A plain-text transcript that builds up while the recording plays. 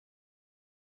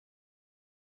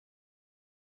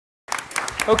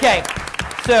Okay,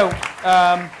 so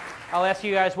I'll ask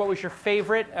you guys what was your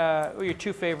favorite, or your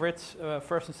two favorites,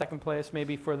 first and second place,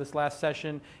 maybe for this last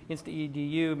session: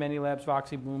 InstaEDU, ManyLabs,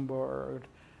 Voxy,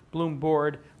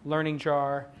 BloomBoard,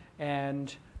 LearningJar,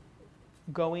 and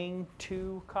going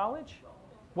to college?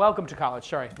 Welcome to college,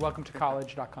 sorry,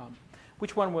 welcometocollege.com.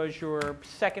 Which one was your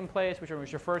second place? Which one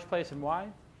was your first place, and why?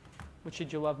 Which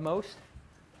did you love most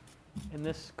in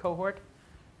this cohort?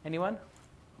 Anyone?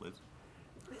 Liz?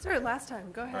 We started last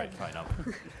time. Go ahead. All right,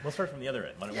 fine. We'll start from the other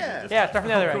end. Why don't we do this Yeah, start from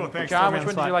the other Cool, end. thanks. John, which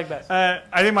one did you like best? I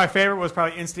think my favorite was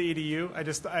probably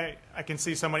InstaEDU. I can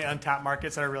see so many untapped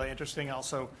markets that are really interesting. It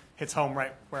also hits home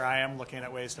right where I am, looking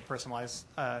at ways to personalize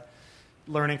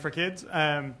learning for kids.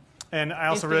 And I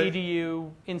also InstaEDU,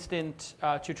 instant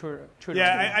tutor.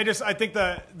 Yeah, I think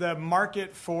the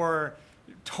market for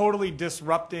totally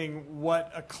disrupting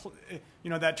what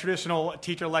that traditional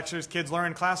teacher lectures kids learn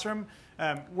in classroom.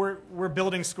 We're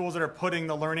building schools that are putting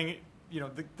the learning,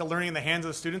 the learning in the hands of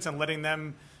the students and letting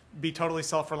them be totally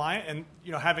self-reliant.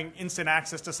 And having instant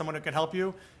access to someone who can help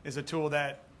you is a tool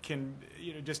that can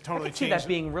just totally I could see change. that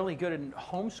being really good in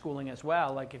homeschooling as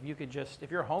well. Like if you're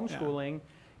homeschooling,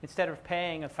 instead of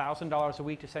paying $1,000 a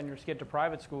week to send your kid to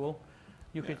private school,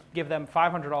 you could give them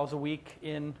 $500 a week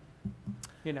in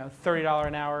 $30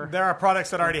 an hour. There are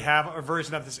products that already have a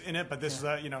version of this in it, but this is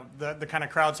the kind of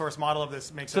crowdsourced model of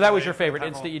this makes it. So that was your favorite,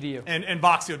 InstaEDU. And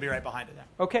Voxy would be right behind it.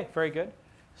 Yeah. Okay, very good.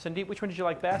 Sundeep, which one did you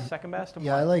like best, second best? And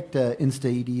Yeah, why? I liked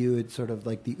InstaEDU. It's sort of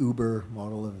like the Uber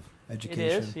model of education.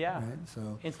 It is, yeah. Right?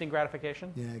 So instant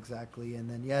gratification. yeah, exactly. And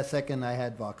then second I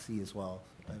had Voxy as well.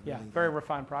 Very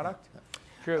refined product.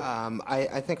 True.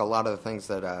 I think a lot of the things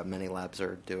that ManyLabs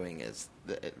are doing is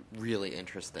really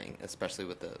interesting, especially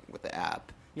with the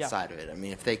app side of it. I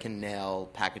mean, if they can nail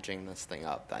packaging this thing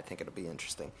up, I think it'll be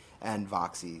interesting. And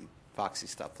Voxy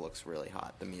stuff looks really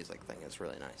hot. The music thing is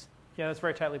really nice. Yeah, that's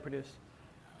very tightly produced.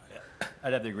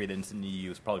 I'd have to agree that Instant EDU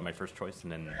is probably my first choice,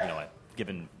 and then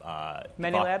given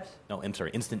ManyLabs? No, I'm sorry,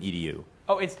 Instant EDU.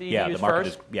 Oh, InstaEDU yeah, is the market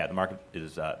first? the market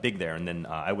is big there, and then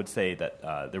I would say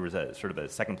that there was a sort of a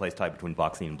second place tie between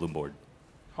Voxy and BloomBoard.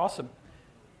 Awesome.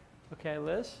 Okay,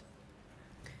 Liz?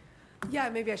 Yeah,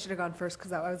 maybe I should have gone first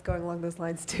because I was going along those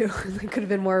lines too. I could have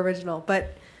been more original.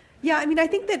 But yeah, I mean, I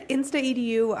think that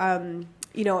InstaEDU,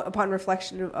 upon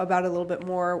reflection about it a little bit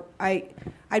more,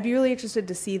 I'd be really interested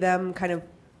to see them kind of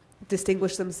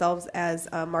distinguish themselves as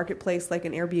a marketplace, like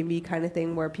an Airbnb kind of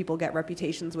thing where people get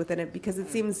reputations within it, because it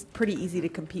seems pretty easy to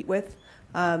compete with.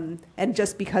 And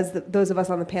just because those of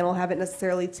us on the panel haven't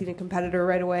necessarily seen a competitor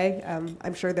right away,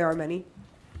 I'm sure there are many.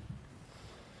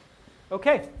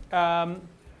 Okay.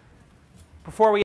 Before we